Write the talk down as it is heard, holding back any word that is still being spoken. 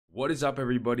What is up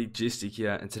everybody, Gistic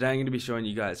here, and today I'm going to be showing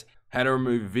you guys how to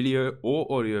remove video or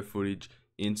audio footage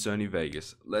in Sony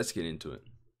Vegas. Let's get into it.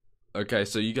 Okay,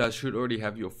 so you guys should already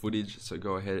have your footage, so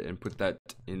go ahead and put that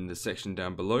in the section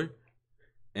down below.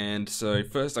 And so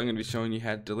first I'm going to be showing you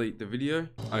how to delete the video.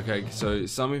 Okay, so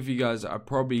some of you guys are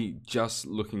probably just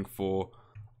looking for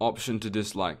option to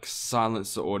just like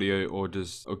silence the audio or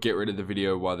get rid of the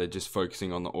video while they're just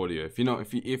focusing on the audio, if you know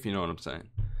what I'm saying.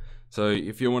 So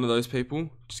if you're one of those people,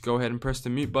 just go ahead and press the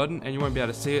mute button and you won't be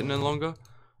able to see it no longer.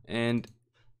 And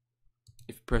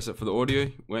if you press it for the audio,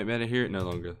 you won't be able to hear it no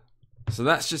longer. So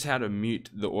that's just how to mute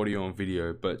the audio and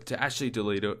video. But to actually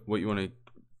delete it, what you want to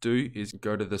do is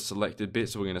go to the selected bit.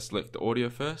 So we're going to select the audio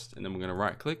first, and then we're going to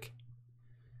right click.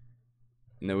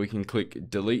 And then we can click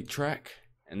delete track.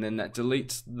 And then that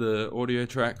deletes the audio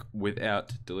track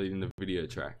without deleting the video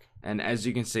track. And as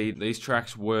you can see, these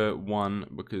tracks were one,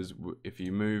 because if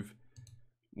you move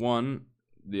one,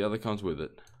 the other comes with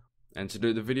it. And to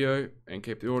do the video and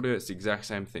keep the audio, it's the exact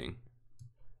same thing.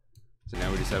 So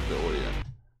now we just have the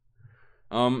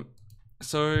audio.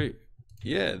 So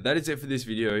yeah, that is it for this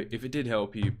video. If it did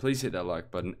help you, please hit that like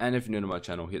button, and if you're new to my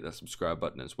channel, hit that subscribe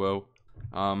button as well.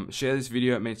 Share this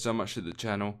video, it means so much to the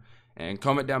channel, and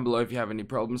comment down below if you have any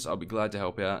problems. I'll be glad to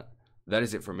help out. That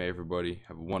is it from me, everybody.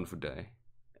 Have a wonderful day,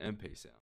 and peace out.